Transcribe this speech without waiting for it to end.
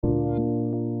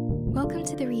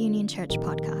Welcome to the Reunion Church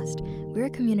podcast. We're a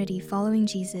community following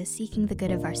Jesus, seeking the good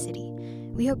of our city.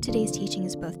 We hope today's teaching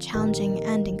is both challenging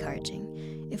and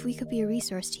encouraging. If we could be a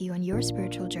resource to you on your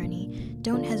spiritual journey,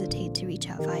 don't hesitate to reach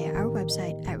out via our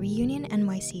website at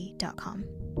reunionnyc.com.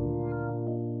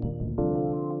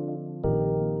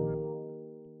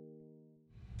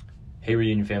 Hey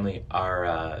Reunion family,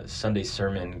 our Sunday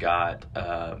sermon got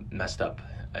messed up,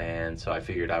 and so I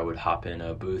figured I would hop in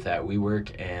a booth at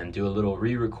WeWork and do a little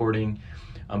re-recording,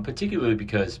 particularly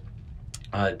because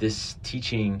this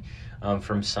teaching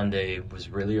from Sunday was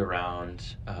really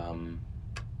around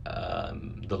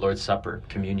the Lord's Supper,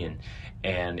 communion.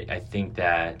 And I think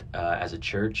that as a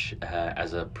church,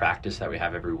 as a practice that we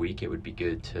have every week, it would be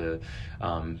good to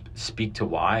speak to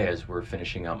why, as we're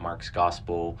finishing up Mark's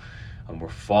gospel. We're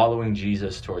following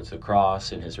Jesus towards the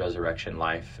cross and his resurrection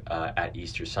life at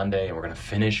Easter Sunday, and we're going to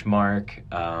finish Mark.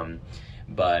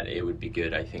 But it would be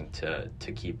good, I think,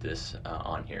 to keep this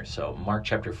on here. So Mark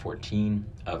chapter 14,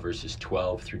 verses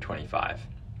 12 through 25.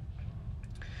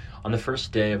 On the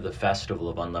first day of the festival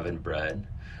of unleavened bread,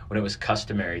 when it was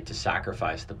customary to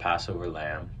sacrifice the Passover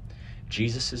lamb,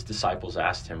 Jesus' disciples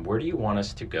asked him, "Where do you want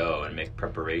us to go and make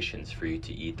preparations for you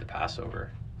to eat the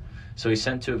Passover?" So he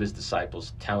sent two of his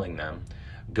disciples, telling them,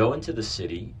 "Go into the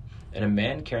city, and a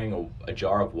man carrying a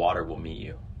jar of water will meet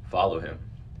you. Follow him.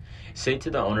 Say to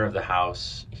the owner of the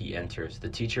house he enters, 'The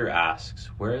teacher asks,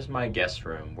 where is my guest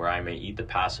room where I may eat the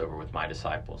Passover with my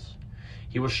disciples?'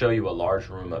 He will show you a large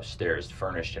room upstairs,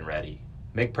 furnished and ready.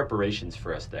 Make preparations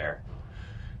for us there."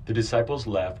 The disciples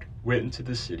left, went into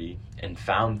the city, and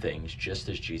found things just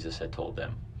as Jesus had told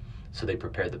them. So they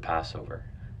prepared the Passover.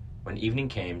 When evening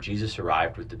came, Jesus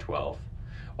arrived with the 12.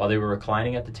 While they were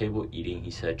reclining at the table eating, he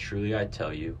said, "Truly I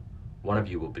tell you, one of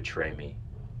you will betray me,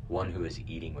 one who is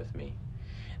eating with me."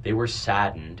 They were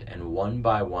saddened, and one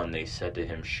by one they said to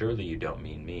him, "Surely you don't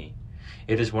mean me."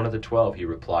 "It is one of the 12, he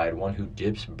replied, "one who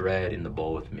dips bread in the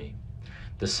bowl with me.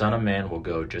 The Son of Man will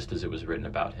go just as it was written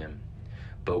about him.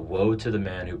 But woe to the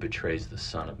man who betrays the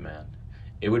Son of Man.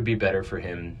 It would be better for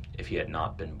him if he had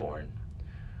not been born."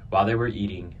 While they were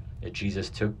eating, Jesus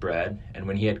took bread, and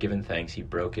when he had given thanks, he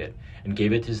broke it and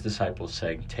gave it to his disciples,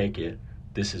 saying, "Take it,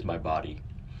 this is my body."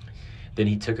 Then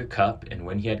he took a cup, and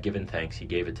when he had given thanks, he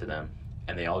gave it to them,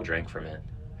 and they all drank from it.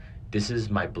 "This is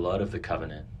my blood of the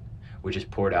covenant, which is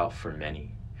poured out for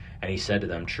many." And he said to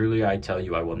them, "Truly I tell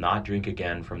you, I will not drink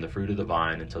again from the fruit of the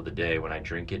vine until the day when I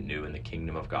drink it new in the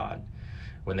kingdom of God."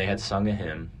 When they had sung a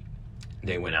hymn,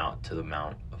 they went out to the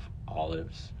Mount of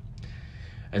Olives.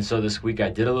 And so this week I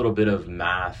did a little bit of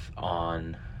math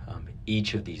on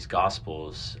each of these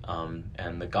Gospels.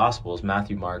 And the Gospels,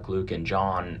 Matthew, Mark, Luke, and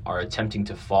John, are attempting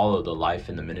to follow the life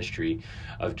and the ministry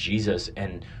of Jesus.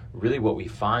 And really what we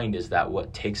find is that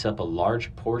what takes up a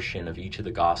large portion of each of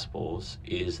the Gospels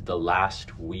is the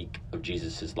last week of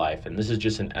Jesus' life. And this is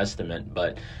just an estimate,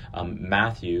 but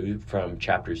Matthew, from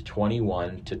chapters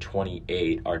 21 to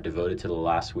 28, are devoted to the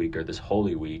last week, or this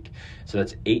Holy Week. So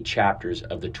that's 8 chapters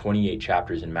of the 28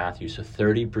 chapters in Matthew. So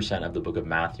 30% of the book of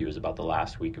Matthew is about the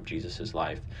last week of Jesus'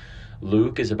 life.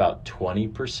 Luke is about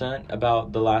 20%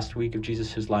 about the last week of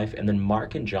Jesus' life, and then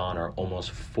Mark and John are almost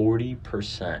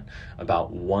 40%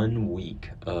 about 1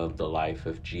 week of the life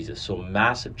of Jesus. So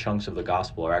massive chunks of the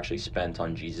gospel are actually spent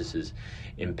on Jesus'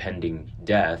 impending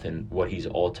death and what he's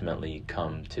ultimately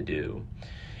come to do.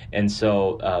 And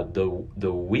so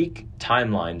the week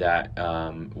timeline that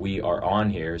we are on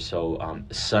here, so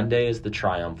Sunday is the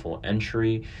triumphal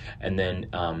entry, and then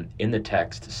in the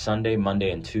text, Sunday,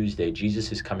 Monday, and Tuesday,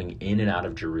 Jesus is coming in and out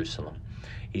of Jerusalem.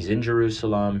 He's in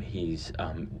Jerusalem, he's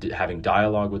having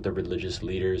dialogue with the religious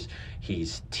leaders,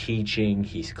 he's teaching,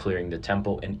 he's clearing the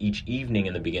temple, and each evening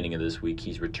in the beginning of this week,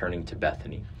 he's returning to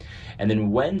Bethany. And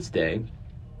then Wednesday,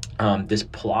 this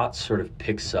plot sort of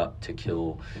picks up to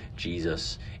kill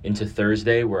Jesus. Into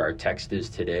Thursday, where our text is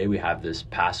today, we have this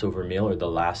Passover meal, or the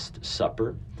Last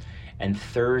Supper. And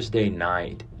Thursday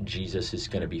night, Jesus is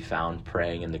going to be found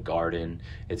praying in the garden.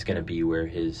 It's going to be where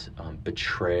his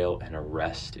betrayal and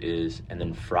arrest is. And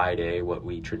then Friday, what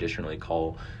we traditionally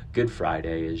call Good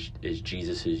Friday, is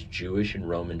Jesus' Jewish and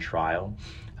Roman trial,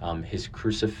 his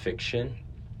crucifixion.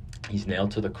 He's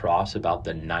nailed to the cross about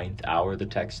the 9th hour, the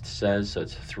text says, so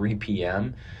it's 3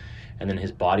 p.m., and then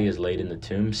his body is laid in the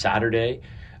tomb. Saturday,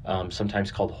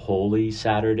 sometimes called Holy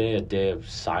Saturday, a day of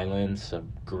silence, of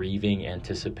grieving,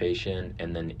 anticipation,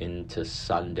 and then into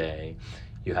Sunday,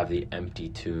 you have the empty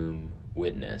tomb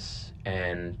witness.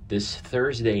 And this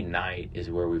Thursday night is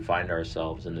where we find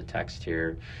ourselves in the text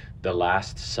here, the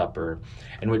Last Supper.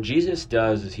 And what Jesus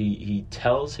does is he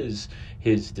tells his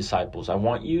his disciples, I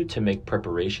want you to make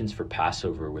preparations for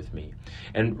Passover with me.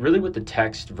 And really what the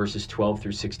text, verses 12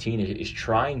 through 16, is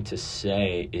trying to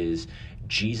say is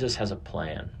Jesus has a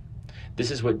plan.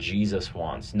 This is what Jesus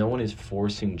wants. No one is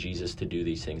forcing Jesus to do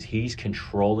these things. He's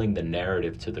controlling the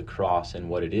narrative to the cross. And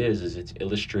what it is it's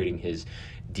illustrating his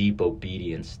deep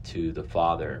obedience to the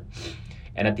Father.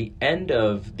 And at the end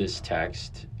of this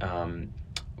text,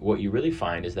 what you really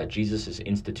find is that Jesus is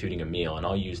instituting a meal. And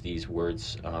I'll use these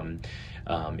words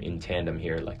in tandem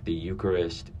here, like the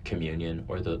Eucharist, communion,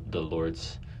 or the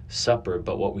Lord's Supper.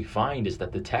 But what we find is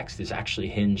that the text is actually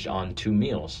hinged on two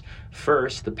meals.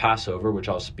 First, the Passover, which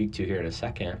I'll speak to here in a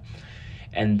second,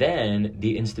 and then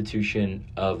the institution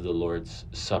of the Lord's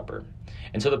Supper.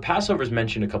 And so the Passover is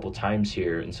mentioned a couple times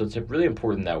here, and so it's really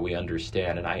important that we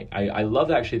understand. And I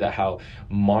love actually that how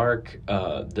Mark,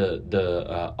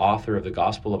 the author of the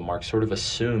Gospel of Mark, sort of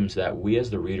assumes that we as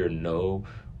the reader know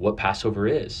what Passover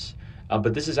is.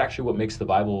 But this is actually what makes the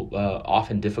Bible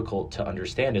often difficult to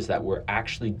understand, is that we're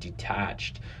actually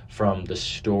detached from the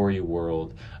story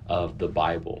world of the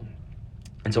Bible.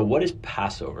 And so what is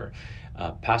Passover?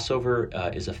 Passover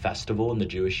is a festival in the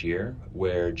Jewish year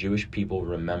where Jewish people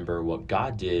remember what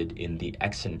God did in the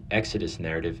Exodus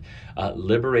narrative,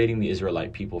 liberating the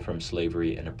Israelite people from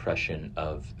slavery and oppression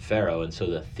of Pharaoh. And so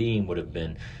the theme would have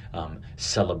been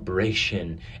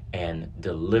celebration and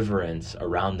deliverance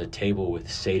around the table with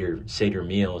Seder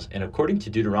meals. And according to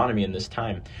Deuteronomy in this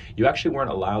time, you actually weren't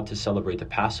allowed to celebrate the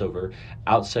Passover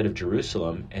outside of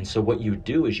Jerusalem. And so what you would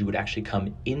do is you would actually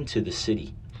come into the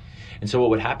city. And so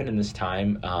what would happen in this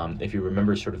time, if you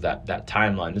remember sort of that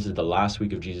timeline, this is the last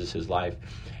week of Jesus' life,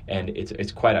 and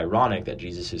it's quite ironic that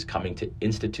Jesus is coming to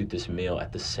institute this meal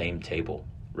at the same table,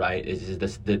 right?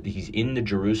 He's in the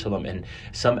Jerusalem, and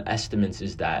some estimates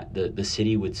is that the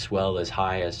city would swell as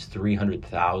high as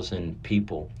 300,000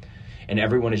 people. And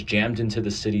everyone is jammed into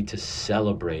the city to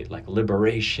celebrate like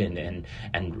liberation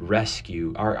and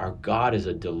rescue. Our God is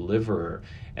a deliverer.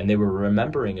 And they were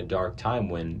remembering a dark time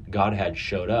when God had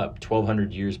showed up.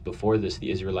 1,200 years before this,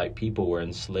 the Israelite people were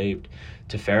enslaved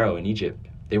to Pharaoh in Egypt.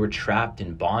 They were trapped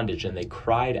in bondage, and they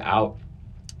cried out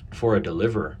for a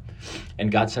deliverer.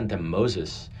 And God sent them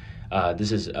Moses.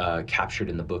 This is captured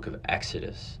in the book of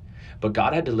Exodus. But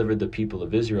God had delivered the people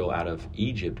of Israel out of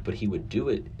Egypt, but he would do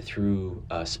it through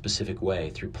a specific way,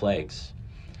 through plagues.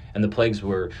 And the plagues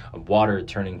were water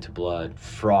turning to blood,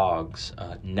 frogs,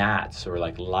 gnats or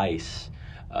like lice,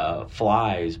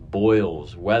 flies,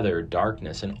 boils, weather,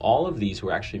 darkness. And all of these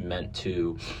were actually meant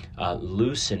to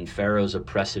loosen Pharaoh's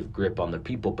oppressive grip on the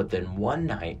people. But then one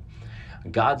night,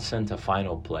 God sent a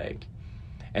final plague.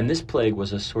 And this plague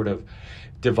was a sort of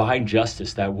divine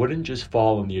justice that wouldn't just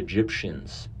fall on the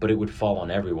Egyptians, but it would fall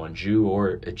on everyone, Jew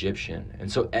or Egyptian. And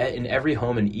so in every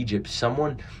home in Egypt,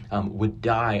 someone would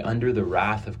die under the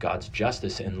wrath of God's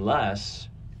justice unless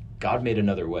God made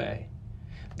another way.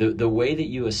 The way that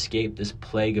you escaped this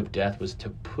plague of death was to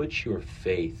put your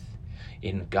faith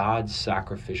in God's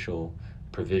sacrificial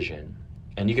provision.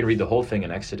 And you can read the whole thing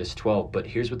in Exodus 12, but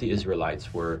here's what the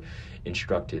Israelites were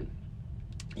instructed.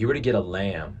 You were to get a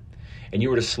lamb, and you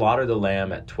were to slaughter the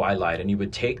lamb at twilight, and you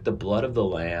would take the blood of the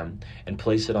lamb and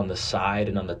place it on the side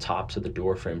and on the tops of the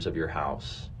door frames of your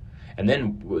house. And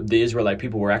then the Israelite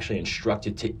people were actually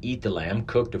instructed to eat the lamb,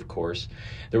 cooked, of course.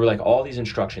 There were like all these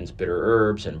instructions, bitter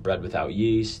herbs and bread without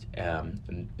yeast,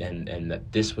 and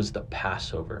that this was the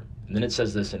Passover. And then it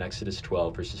says this in Exodus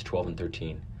 12, verses 12 and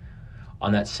 13.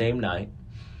 On that same night,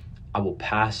 I will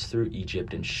pass through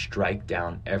Egypt and strike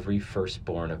down every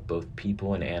firstborn of both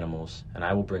people and animals, and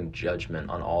I will bring judgment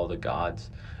on all the gods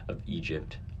of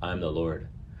Egypt. I am the Lord.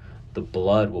 The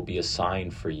blood will be a sign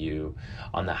for you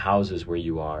on the houses where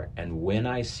you are, and when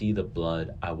I see the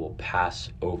blood, I will pass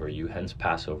over you, hence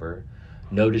Passover.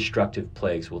 No destructive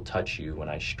plagues will touch you when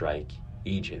I strike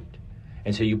Egypt.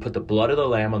 And so you put the blood of the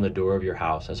lamb on the door of your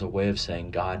house as a way of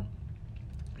saying, God,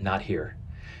 not here.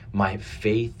 My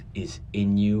faith is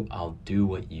in you. I'll do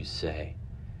what you say.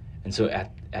 And so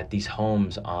at these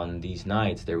homes on these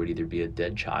nights, there would either be a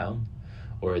dead child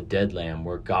or a dead lamb,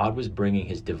 where God was bringing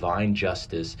his divine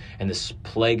justice, and this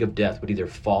plague of death would either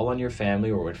fall on your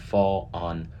family or would fall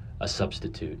on a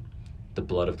substitute, the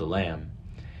blood of the lamb.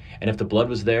 And if the blood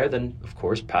was there, then of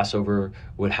course Passover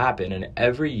would happen. And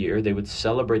every year they would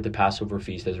celebrate the Passover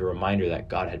feast as a reminder that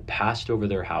God had passed over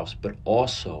their house, but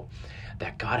also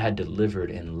that God had delivered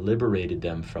and liberated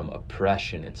them from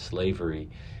oppression and slavery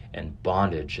and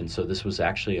bondage. And so this was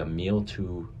actually a meal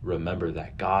to remember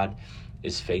that God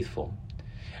is faithful.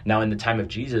 Now, in the time of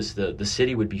Jesus, the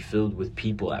city would be filled with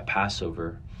people at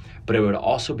Passover, but it would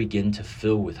also begin to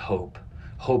fill with hope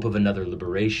hope of another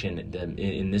liberation.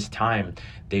 In this time,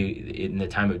 in the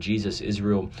time of Jesus,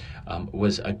 Israel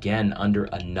was again under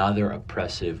another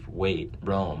oppressive weight,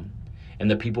 Rome. And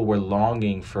the people were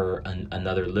longing for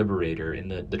another liberator. In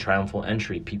the triumphal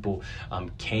entry, people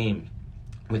came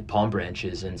with palm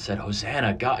branches and said,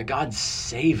 "Hosanna, God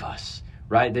save us,"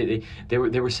 right? They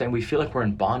were saying, "We feel like we're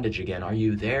in bondage again. Are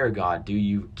you there, God? Do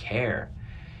you care?"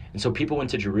 And so people went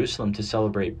to Jerusalem to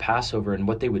celebrate Passover, and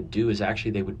what they would do is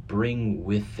actually they would bring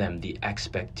with them the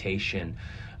expectation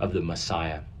of the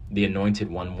Messiah, the anointed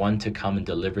one to come and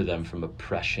deliver them from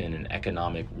oppression and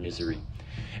economic misery.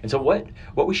 And so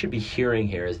what we should be hearing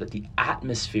here is that the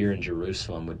atmosphere in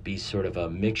Jerusalem would be sort of a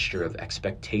mixture of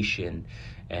expectation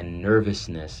and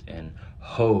nervousness and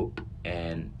hope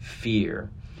and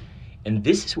fear. And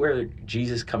this is where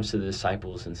Jesus comes to the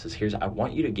disciples and says, I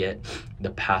want you to get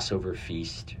the Passover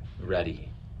feast ready.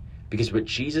 Because what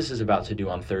Jesus is about to do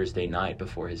on Thursday night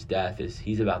before his death is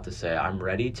he's about to say, I'm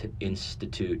ready to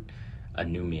institute a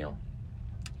new meal.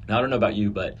 Now, I don't know about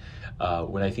you, but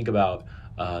when I think about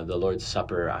the Lord's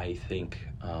Supper, I think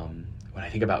when I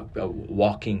think about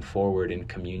walking forward in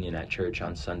communion at church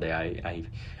on Sunday,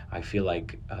 I feel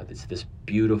like it's this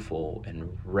beautiful and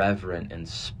reverent and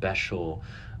special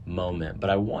moment. But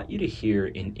I want you to hear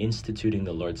in instituting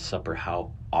the Lord's Supper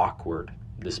how awkward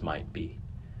this might be.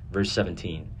 Verse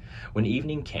 17, when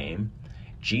evening came,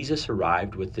 Jesus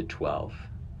arrived with the 12.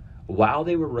 While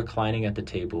they were reclining at the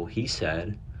table, he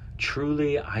said,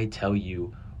 "Truly I tell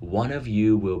you, one of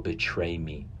you will betray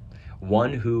me,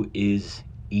 one who is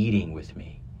eating with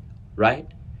me," right?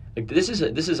 Like this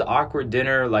is awkward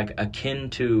dinner, like akin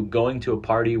to going to a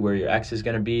party where your ex is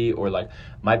going to be, or like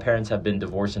my parents have been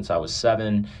divorced since I was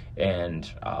 7, and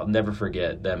I'll never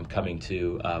forget them coming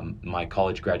to my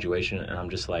college graduation, and I'm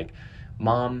just like,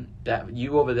 Mom, Dad,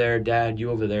 you over there, Dad, you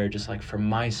over there, just like for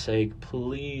my sake,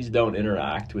 please don't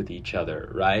interact with each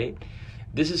other, right?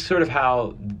 This is sort of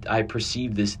how I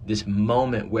perceive this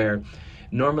moment where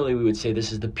normally we would say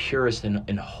this is the purest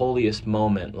and holiest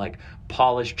moment, like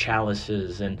polished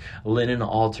chalices and linen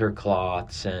altar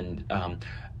cloths and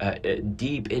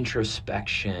deep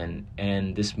introspection,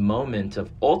 and this moment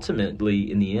of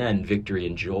ultimately, in the end, victory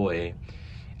and joy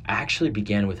actually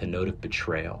began with a note of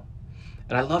betrayal.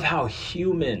 And I love how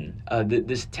human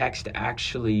this text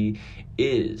actually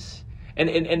is.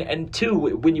 And two,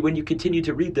 when you continue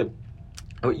to read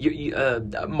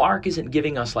Mark isn't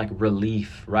giving us like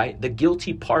relief, right? The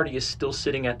guilty party is still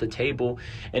sitting at the table,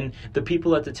 and the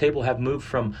people at the table have moved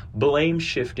from blame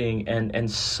shifting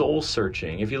and soul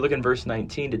searching. If you look in verse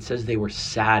 19, it says they were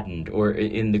saddened, or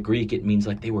in the Greek, it means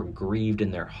like they were grieved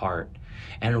in their heart.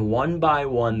 And one by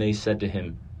one, they said to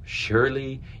him,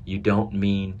 "Surely you don't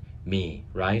mean me,"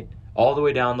 right? All the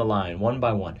way down the line, one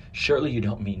by one. "Surely you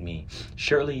don't mean me.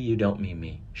 Surely you don't mean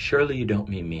me. Surely you don't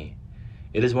mean me."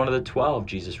 "It is one of the 12,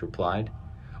 Jesus replied,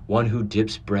 "one who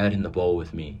dips bread in the bowl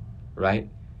with me," right?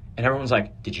 And everyone's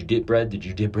like, "Did you dip bread? Did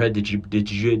you dip bread? Did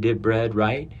you dip bread?"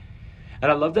 Right?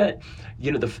 And I love that,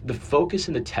 the focus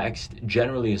in the text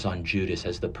generally is on Judas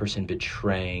as the person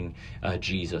betraying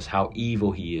Jesus, how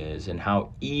evil he is, and how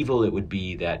evil it would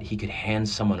be that he could hand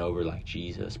someone over like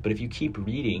Jesus. But if you keep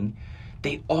reading,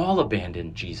 they all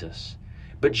abandoned Jesus.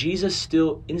 But Jesus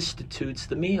still institutes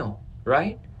the meal,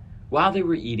 right? While they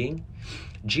were eating,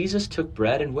 Jesus took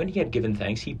bread, and when he had given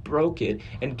thanks, he broke it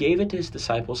and gave it to his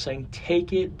disciples, saying,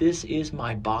 "Take it, this is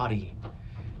my body."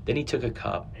 Then he took a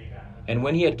cup, and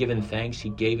when he had given thanks, he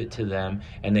gave it to them,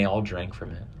 and they all drank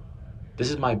from it.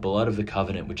 "This is my blood of the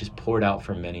covenant, which is poured out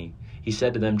for many." He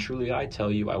said to them, "Truly I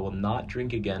tell you, I will not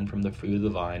drink again from the fruit of the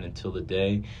vine until the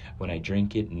day when I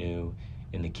drink it new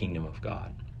in the kingdom of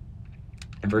God."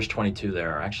 In verse 22,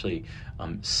 there are actually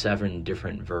 7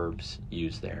 different verbs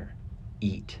used there.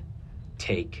 Eat,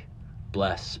 take,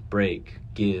 bless, break,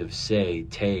 give, say,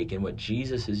 take. And what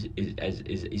Jesus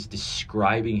is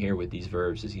describing here with these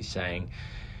verbs is he's saying,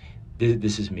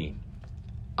 this is me.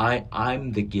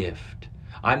 I'm the gift.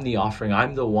 I'm the offering.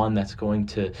 I'm the one that's going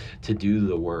to do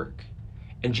the work.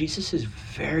 And Jesus is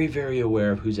very, very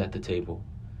aware of who's at the table.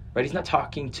 Right? He's not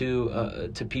talking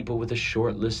to people with a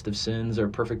short list of sins or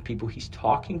perfect people. He's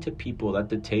talking to people at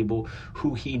the table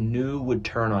who he knew would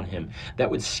turn on him, that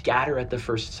would scatter at the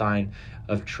first sign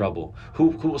of trouble, who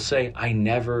will say, "I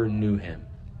never knew him."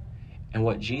 And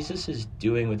what Jesus is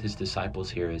doing with his disciples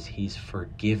here is he's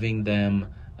forgiving them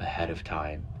ahead of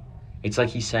time. It's like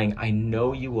he's saying, "I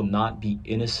know you will not be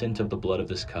innocent of the blood of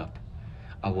this cup.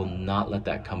 I will not let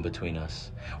that come between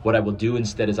us. What I will do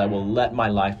instead is I will let my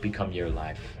life become your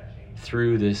life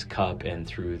through this cup and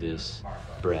through this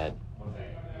bread."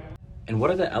 And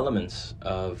what are the elements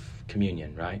of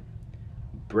communion, right?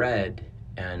 Bread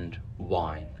and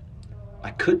wine.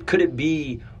 Like, could it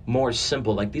be more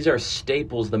simple? Like, these are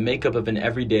staples, the makeup of an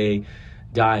everyday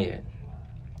diet.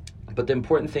 But the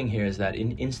important thing here is that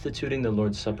in instituting the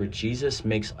Lord's Supper, Jesus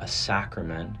makes a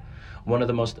sacrament one of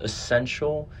the most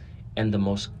essential and the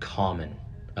most common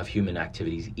of human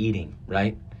activities, eating,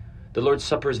 right? The Lord's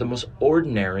Supper is the most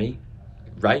ordinary,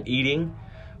 right, eating,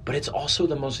 but it's also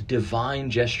the most divine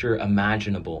gesture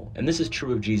imaginable. And this is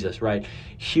true of Jesus, right?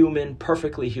 Human,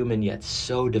 perfectly human, yet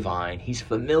so divine. He's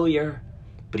familiar,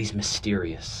 but he's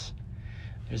mysterious.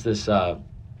 There's this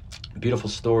beautiful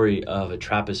story of a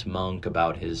Trappist monk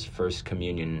about his first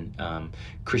communion.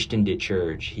 Christian de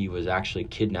Church. He was actually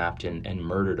kidnapped and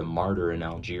murdered, a martyr in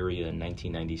Algeria in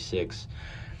 1996.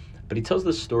 But he tells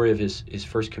the story of his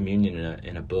first communion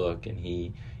in a book, and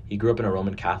he grew up in a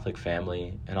Roman Catholic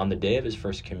family, and on the day of his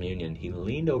first communion, he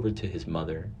leaned over to his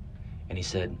mother, and he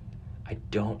said, "I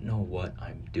don't know what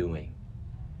I'm doing."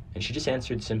 And she just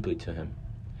answered simply to him,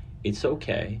 "It's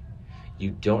okay.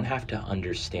 You don't have to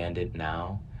understand it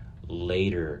now.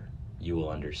 Later, you will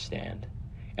understand."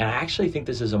 And I actually think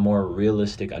this is a more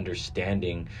realistic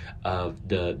understanding of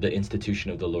the institution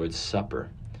of the Lord's Supper.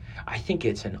 I think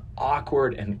it's an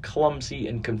awkward and clumsy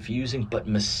and confusing but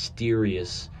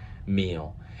mysterious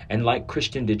meal. And like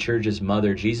Christian de Church's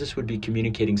mother, Jesus would be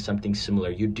communicating something similar.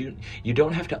 You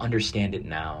don't have to understand it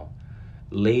now.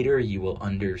 Later you will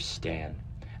understand.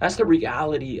 That's the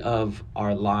reality of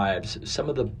our lives. Some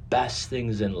of the best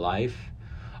things in life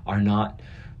are not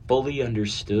fully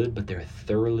understood, but they're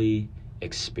thoroughly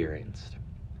experienced.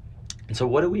 And so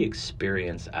what do we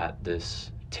experience at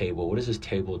this table? What is this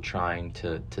table trying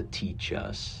to teach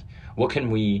us? What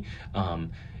can we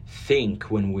think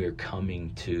when we're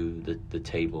coming to the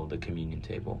table, the communion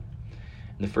table?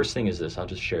 And the first thing is this. I'll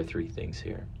just share three things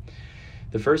here.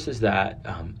 The first is that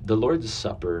the Lord's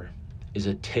Supper is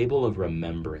a table of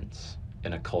remembrance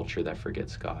in a culture that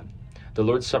forgets God. The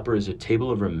Lord's Supper is a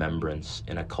table of remembrance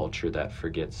in a culture that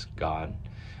forgets God.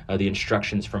 The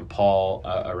instructions from Paul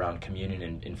around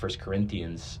communion in 1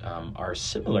 Corinthians are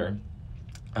similar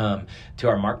to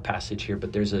our Mark passage here,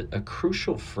 but there's a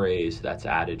crucial phrase that's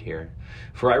added here.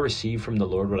 "For I received from the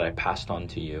Lord what I passed on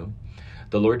to you.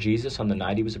 The Lord Jesus, on the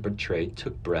night he was betrayed,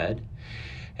 took bread,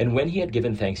 and when he had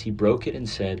given thanks, he broke it and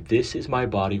said, 'This is my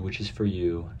body, which is for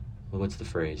you.'" Well, what's the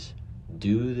phrase?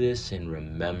 "Do this in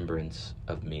remembrance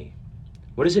of me."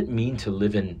 What does it mean to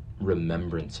live in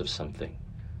remembrance of something,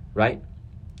 right?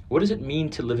 What does it mean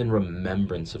to live in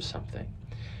remembrance of something?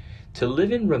 To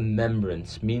live in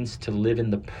remembrance means to live in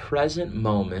the present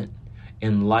moment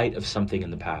in light of something in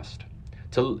the past.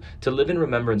 To live in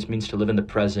remembrance means to live in the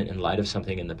present in light of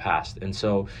something in the past. And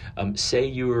so say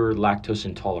you're lactose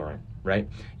intolerant, right?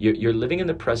 You're living in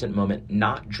the present moment,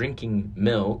 not drinking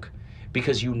milk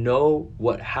because you know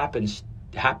what happened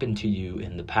to you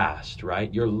in the past,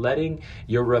 right? You're letting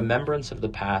your remembrance of the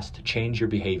past change your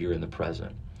behavior in the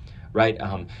present, right?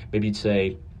 Maybe you'd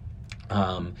say,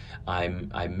 I'm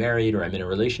married or I'm in a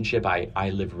relationship. I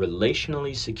live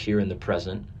relationally secure in the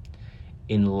present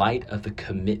in light of the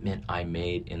commitment I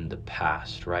made in the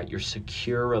past, right? You're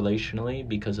secure relationally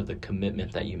because of the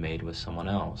commitment that you made with someone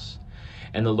else.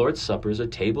 And the Lord's Supper is a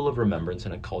table of remembrance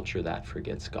in a culture that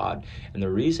forgets God. And the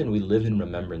reason we live in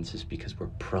remembrance is because we're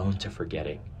prone to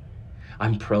forgetting.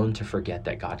 I'm prone to forget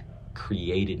that God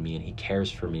created me and he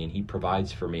cares for me and he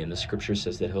provides for me. And the scripture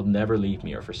says that he'll never leave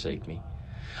me or forsake me.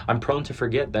 I'm prone to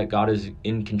forget that God is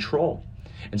in control.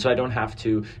 And so I don't have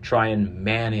to try and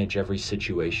manage every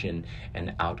situation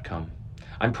and outcome.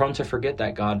 I'm prone to forget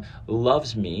that God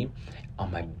loves me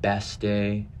on my best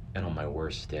day and on my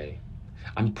worst day.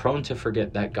 I'm prone to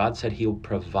forget that God said he'll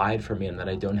provide for me and that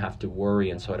I don't have to worry,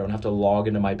 and so I don't have to log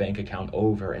into my bank account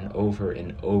over and over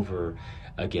and over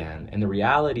again. And the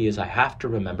reality is I have to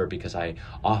remember because I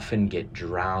often get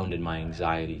drowned in my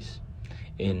anxieties,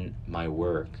 in my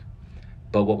work.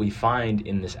 But what we find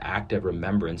in this act of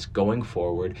remembrance, going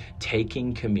forward,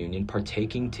 taking communion,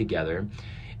 partaking together,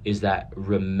 is that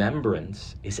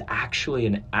remembrance is actually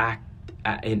an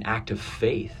act of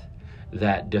faith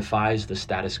that defies the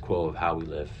status quo of how we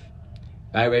live.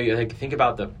 Like, think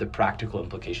about the practical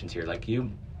implications here. Like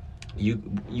you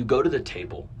go to the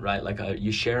table, right? Like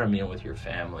you share a meal with your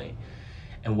family,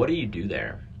 and what do you do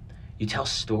there? You tell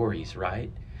stories,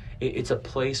 right? It's a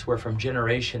place where from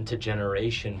generation to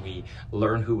generation we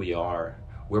learn who we are,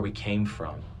 where we came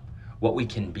from, what we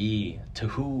can be, to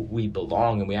who we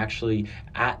belong, and we actually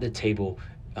at the table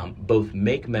both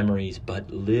make memories but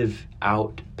live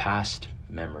out past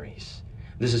memories.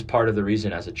 This is part of the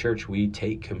reason as a church we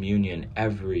take communion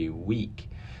every week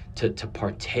to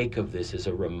partake of this as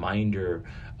a reminder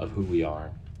of who we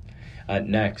are.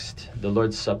 Next, the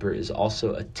Lord's Supper is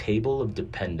also a table of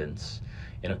dependence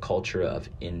in a culture of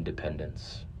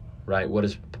independence, right? What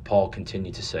does Paul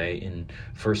continue to say in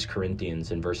 1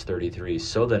 Corinthians in verse 33?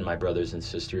 So then, my brothers and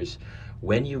sisters,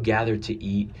 when you gather to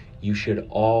eat, you should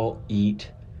all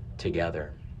eat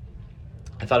together.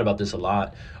 I thought about this a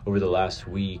lot over the last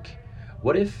week.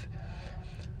 What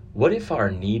if our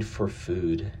need for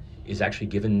food is actually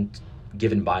given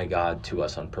by God to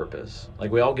us on purpose?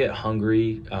 Like, we all get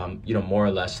hungry, more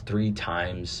or less 3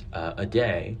 times a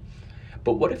day.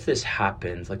 But what if this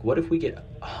happens? Like, what if we get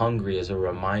hungry as a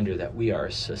reminder that we are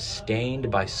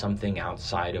sustained by something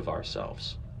outside of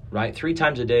ourselves, right? 3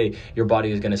 times a day, your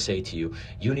body is going to say to you,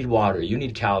 you need water, you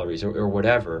need calories, or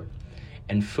whatever.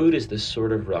 And food is this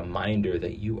sort of reminder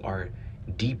that you are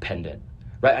dependent,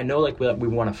 right? I know, like, we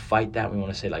want to fight that. We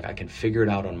want to say, like, I can figure it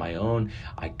out on my own.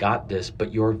 I got this.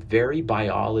 But your very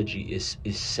biology is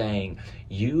saying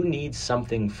you need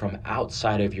something from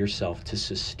outside of yourself to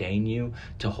sustain you,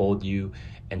 to hold you,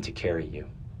 and to carry you,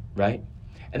 right?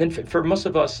 And then for most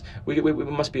of us, we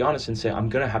must be honest and say, I'm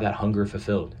going to have that hunger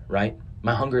fulfilled, right?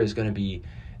 My hunger is going to be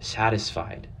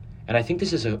satisfied. And I think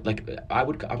this is I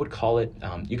would call it,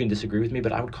 you can disagree with me,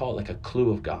 but I would call it like a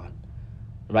clue of God,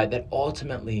 right? That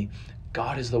ultimately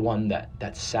God is the one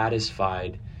that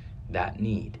satisfied that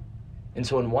need. And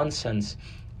so in one sense,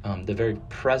 the very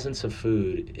presence of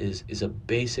food is a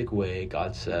basic way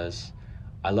God says,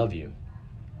 I love you.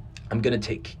 I'm going to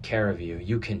take care of you.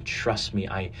 You can trust me.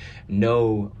 I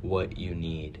know what you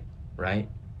need, right?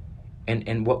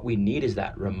 And what we need is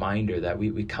that reminder that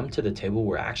we come to the table,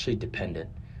 we're actually dependent.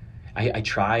 I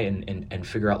try and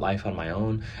figure out life on my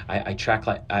own. I try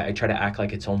to act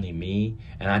like it's only me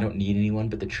and I don't need anyone,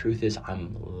 but the truth is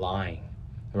I'm lying,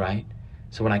 right?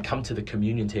 So when I come to the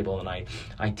communion table and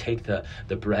I take the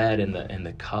bread and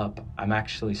the cup, I'm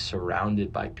actually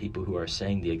surrounded by people who are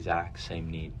saying the exact same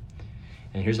need.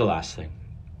 And here's the last thing.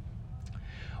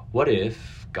 What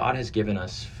if God has given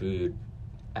us food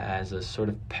as a sort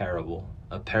of parable?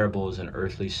 A parable is an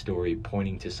earthly story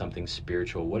pointing to something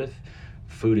spiritual. What if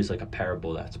food is like a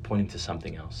parable that's pointing to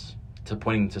something else, to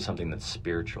pointing to something that's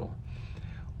spiritual?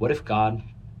 What if God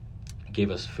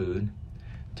gave us food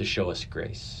to show us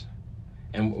grace?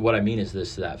 And what I mean is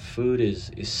this, that food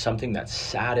is something that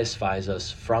satisfies us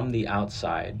from the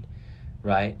outside,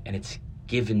 right? And it's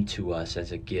given to us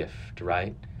as a gift,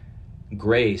 right?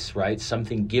 Grace, right?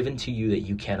 Something given to you that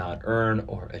you cannot earn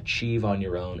or achieve on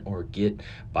your own or get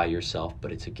by yourself,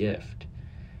 but it's a gift.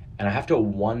 And I have to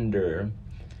wonder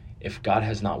if God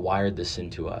has not wired this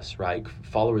into us, right?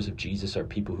 Followers of Jesus are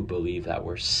people who believe that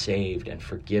we're saved and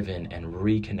forgiven and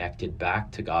reconnected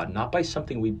back to God, not by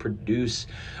something we produce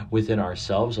within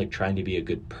ourselves, like trying to be a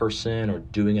good person or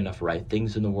doing enough right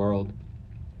things in the world,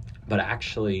 but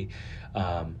actually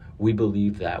we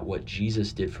believe that what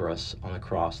Jesus did for us on the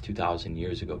cross 2,000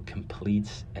 years ago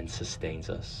completes and sustains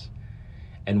us.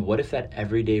 And what if that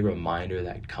everyday reminder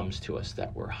that comes to us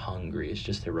that we're hungry is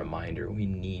just a reminder we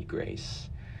need grace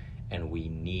and we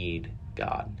need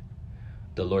God?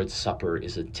 The Lord's Supper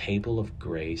is a table of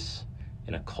grace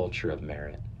in a culture of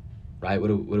merit, right? What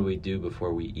do we do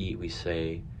before we eat? We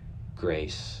say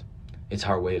grace. It's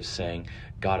our way of saying,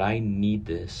 God, I need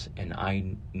this and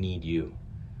I need you,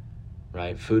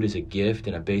 right? Food is a gift.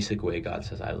 In a basic way, God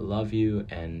says, I love you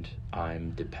and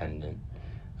I'm dependent.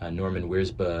 Norman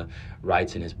Wiersbe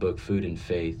writes in his book, Food and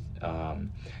Faith,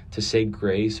 to say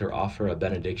grace or offer a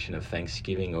benediction of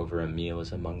thanksgiving over a meal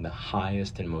is among the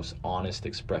highest and most honest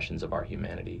expressions of our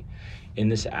humanity. In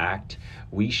this act,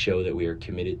 we show that we are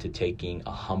committed to taking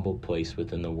a humble place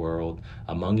within the world,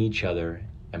 among each other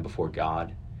and before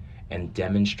God, and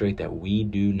demonstrate that we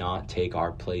do not take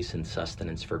our place and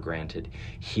sustenance for granted.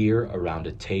 Here, around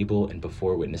a table and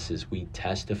before witnesses, we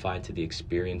testify to the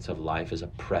experience of life as a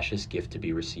precious gift to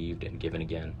be received and given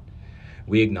again.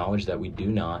 We acknowledge that we do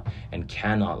not and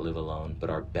cannot live alone, but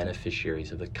are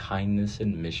beneficiaries of the kindness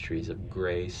and mysteries of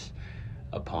grace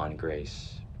upon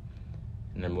grace.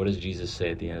 And then what does Jesus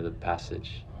say at the end of the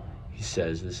passage? He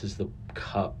says, this is the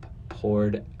cup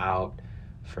poured out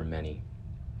for many.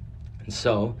 And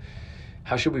so,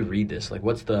 how should we read this? Like,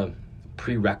 what's the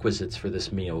prerequisites for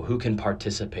this meal? Who can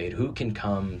participate? Who can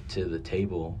come to the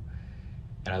table?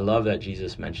 And I love that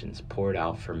Jesus mentions poured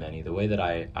out for many. The way that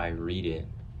I read it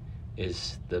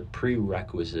is the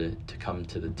prerequisite to come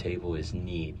to the table is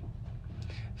need.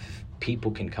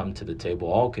 People can come to the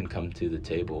table, all can come to the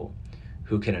table,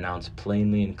 who can announce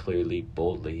plainly and clearly,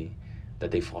 boldly,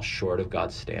 that they fall short of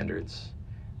God's standards,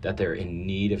 that they're in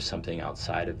need of something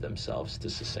outside of themselves to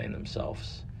sustain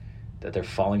themselves, that they're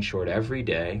falling short every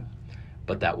day,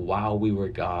 but that while we were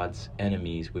God's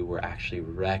enemies, we were actually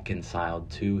reconciled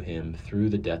to him through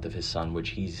the death of his Son, which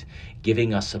he's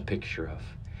giving us a picture of.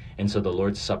 And so the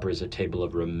Lord's Supper is a table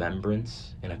of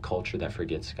remembrance in a culture that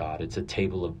forgets God. It's a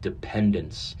table of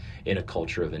dependence in a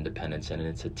culture of independence. And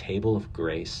it's a table of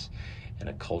grace in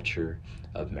a culture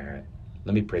of merit.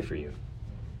 Let me pray for you.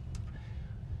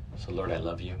 So Lord, I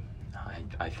love you.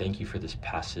 I thank you for this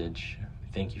passage.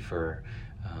 Thank you for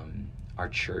our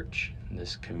church, and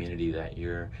this community that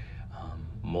you're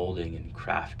molding and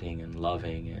crafting and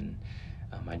loving. And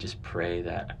I just pray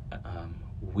that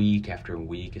week after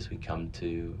week as we come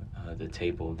to the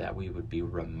table, that we would be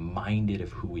reminded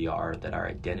of who we are, that our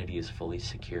identity is fully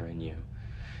secure in you,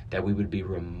 that we would be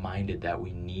reminded that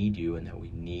we need you and that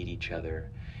we need each other,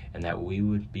 and that we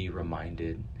would be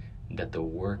reminded that the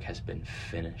work has been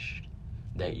finished,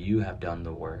 that you have done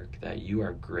the work, that you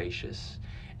are gracious,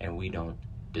 and we don't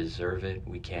deserve it,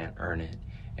 we can't earn it,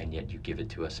 and yet you give it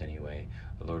to us anyway.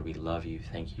 Lord, we love you.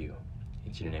 Thank you.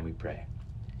 In your name we pray.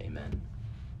 Amen.